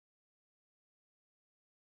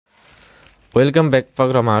Welcome back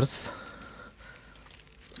programmers.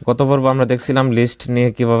 গত পর্ব আমরা দেখছিলাম লিস্ট নিয়ে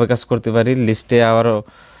কিভাবে কাজ করতে পারি। লিস্টে আবারও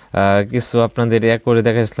কিছু আপনাদের করে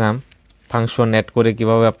দেখাইছিলাম, ফাংশন অ্যাড করে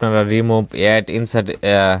কিভাবে আপনারা রিমুভ, অ্যাড, ইনসার্ট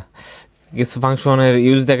কিছু ফাংশনের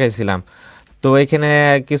ইউজ দেখাইছিলাম। তো এখানে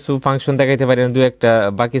কিছু ফাংশন দেখাইতে পারি, দু একটা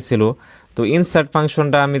বাকি ছিল। তো ইনসার্ট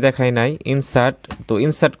ফাংশনটা আমি দেখাই নাই। তো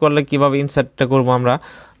ইনসার্ট করলে কিভাবে ইনসার্টটা করব, আমরা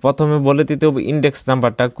প্রথমে বলে দিতে হবে ইন্ডেক্স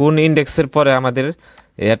নাম্বারটা, কোন ইন্ডেক্সের পরে আমাদের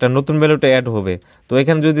একটা নতুন ভ্যালুটা অ্যাড হবে। তো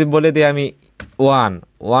এখানে যদি বলে দিই আমি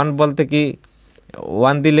ওয়ান বলতে কি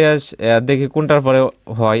ওয়ান দিলে দেখি কোনটার পরে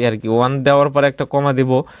হয় আর কি। ওয়ান দেওয়ার পরে একটা কমা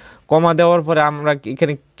দিব, কমা দেওয়ার পরে আমরা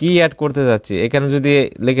এখানে কি অ্যাড করতে যাচ্ছি, এখানে যদি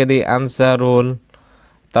লিখে দিই আনসার রোল,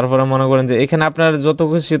 তারপরে মনে করেন যে এখানে আপনার যত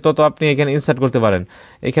খুশি তত আপনি এখানে ইনসার্ট করতে পারেন।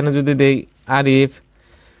 এখানে যদি দেই আরিফ,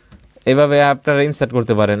 এভাবে আপনারা ইনসার্ট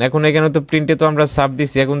করতে পারেন। এখন এখানে তো প্রিন্টে তো আমরা সাব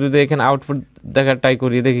দিছি, এখন যদি এখানে আউটপুট দেখার ট্রাই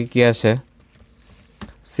করি, দেখি কি আসে।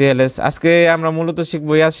 সিএলএস আজকে আমরা মূলত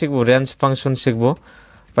শিখবো রেঞ্জ ফাংশন শিখবো,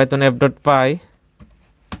 পাইথন f.py।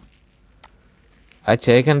 আচ্ছা,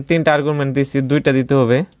 এখানে তিনটা আর্গুমেন্ট দিচ্ছি, দুইটা দিতে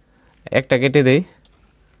হবে, একটা কেটে দেই।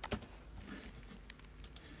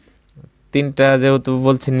 তিনটা যেহেতু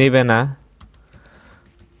বলছি নেবে না।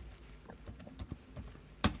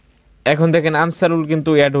 এখন দেখেন আনসারুল কিন্তু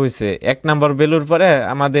অ্যাড হয়েছে, 1 নাম্বার ভ্যালুর পরে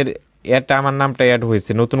আমাদের আমার নামটা অ্যাড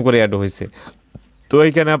হয়েছে, নতুন করে অ্যাড হয়েছে। তো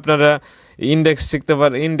এইখানে আপনারা ইন্ডেক্স শিখতে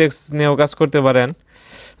পারেন, ইন্ডেক্স নিয়েও কাজ করতে পারেন।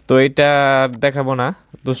 তো এটা দেখাবো না,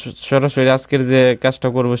 তো সরাসরি আজকের যে কাজটা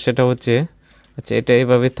করব সেটা হচ্ছে, আচ্ছা এটা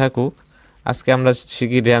এইভাবে থাকুক। আজকে আমরা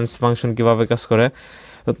শিখি রেঞ্জ ফাংশন কীভাবে কাজ করে।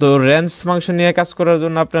 তো রেঞ্জ ফাংশন নিয়ে কাজ করার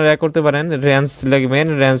জন্য আপনারা করতে পারেন, রেঞ্জ লিখবেন,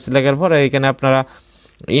 রেঞ্জ লেখার পরে এখানে আপনারা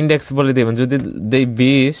ইন্ডেক্স বলে দেবেন। যদি দেই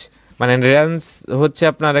 20, মানে রেঞ্জ হচ্ছে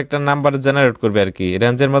আপনার একটা নাম্বার জেনারেট করবে আর কি,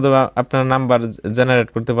 রেঞ্জের মাধ্যমে আপনার নাম্বার জেনারেট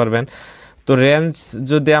করতে পারবেন। তো রেঞ্জ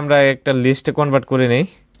যদি আমরা একটা লিস্টে কনভার্ট করে নেই,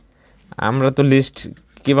 আমরা তো লিস্ট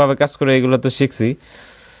কিভাবে কাজ করে এগুলো তো শিখছি।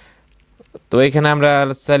 তো এখানে আমরা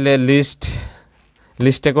চাইলে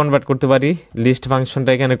লিস্টে কনভার্ট করতে পারি। লিস্ট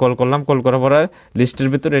ফাংশনটা এখানে কল করলাম, কল করার পর লিস্টের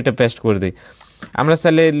ভিতরে এটা পেস্ট করে দিই। আমরা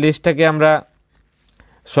চাইলে লিস্টটাকে আমরা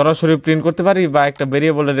সরাসরি প্রিন্ট করতে পারি, বা একটা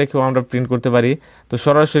ভেরিয়েবলে রেখেও আমরা প্রিন্ট করতে পারি। তো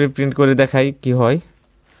সরাসরি প্রিন্ট করে দেখাই কি হয়।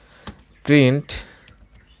 প্রিন্ট,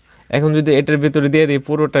 এখন যদি এটার ভিতরে দিয়ে দিই,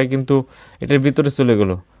 পুরোটাই কিন্তু এটার ভিতরে চলে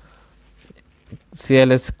গেল।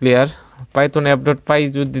 সিএলএস ক্লিয়ার, পাইথন f.py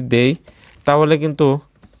যদি দেই তাহলে কিন্তু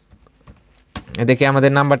দেখে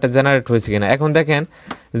আমাদের নাম্বারটা জেনারেট হয়েছে কিনা। এখন দেখেন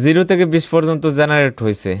 0 থেকে 20 পর্যন্ত জেনারেট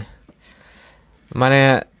হয়েছে, মানে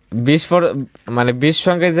 20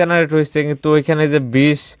 সংখ্যায় জেনারেট হয়েছে। কিন্তু ওইখানে যে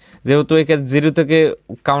 20, যেহেতু এখানে 0 থেকে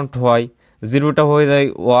কাউন্ট হয়, 0টা হয়ে যায়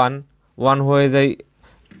 1, 1 হয়ে যায়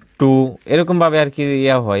 2, এরকমভাবে আর কি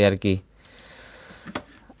হয় আর কি।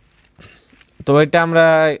 তো এটা আমরা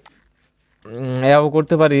এও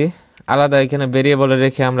করতে পারি আলাদা, এখানে ভেরিয়েবলে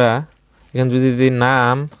রেখে আমরা এখানে যদি দিই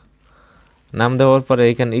নাম দেওয়ার পরে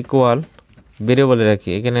এখানে ইকুয়াল ভেরিয়েবলে রাখি,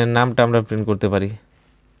 এখানে নামটা আমরা প্রিন্ট করতে পারি।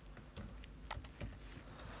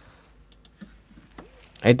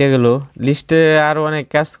 এটা গেল। লিস্টে আরও অনেক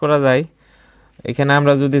কাজ করা যায়। এখানে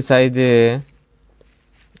আমরা যদি চাই যে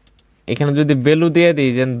এখানে যদি ভ্যালু দিয়ে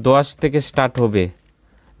দিই যে 10 থেকে স্টার্ট হবে,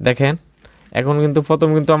 দেখেন এখন কিন্তু প্রথম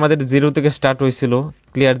কিন্তু আমাদের 0 থেকে স্টার্ট হয়েছিল,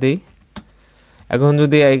 ক্লিয়ার দিই। এখন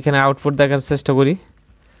যদি এখানে আউটপুট দেখার চেষ্টা করি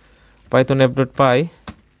পাইথন f.py,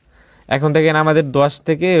 এখন দেখেন আমাদের 10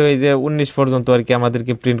 থেকে ওই যে 19 পর্যন্ত আর কি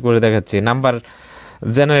আমাদেরকে প্রিন্ট করে দেখাচ্ছে, নাম্বার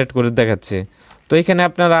জেনারেট করে দেখাচ্ছে। তো এখানে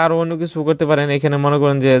আপনারা আরও অন্য কিছু করতে পারেন। এখানে মনে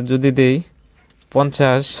করেন যে যদি দেই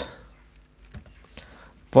 50,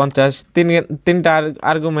 তিনটা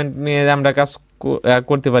আর্গুমেন্ট নিয়ে আমরা কাজ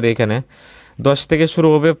করতে পারি। এখানে 10 থেকে শুরু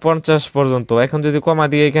হবে 50 পর্যন্ত। এখন যদি কমা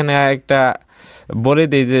দিয়ে এখানে একটা বলে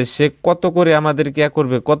দিই যে সে কত করে আমাদেরকে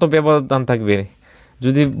করবে, কত ব্যবধান থাকবে।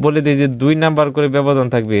 যদি বলে দিই যে 2 নাম্বার করে ব্যবধান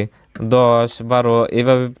থাকবে, 10, 12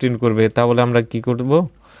 এভাবে প্রিন্ট করবে, তাহলে আমরা কি করব,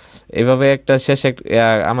 এভাবে একটা শেষ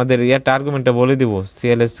আমাদের আর্গুমেন্টটা বলে দিব।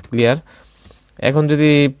 CLS clear. এখন যদি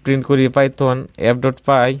প্রিন্ট করি পাইথন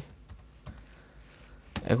f.py,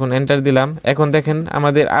 এখন এন্টার দিলাম। এখন দেখেন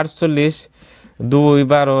আমাদের 48, 2,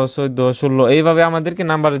 12, 14, 16 এইভাবে আমাদেরকে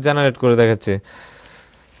নাম্বার জেনারেট করে দেখাচ্ছে।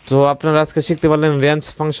 তো আপনারা আজকে শিখতে পারলেন রেঞ্জ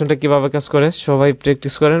ফাংশনটা কীভাবে কাজ করে। সবাই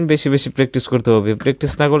প্র্যাকটিস করেন, বেশি বেশি প্র্যাকটিস করতে হবে।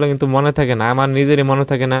 প্র্যাকটিস না করলে কিন্তু মনে থাকে না, আমার নিজেরই মনে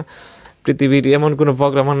থাকে না। পৃথিবীর এমন কোনো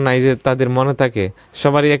প্রোগ্রামার নাই যে তাদের মনে থাকে,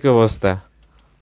 সবারই একই অবস্থা।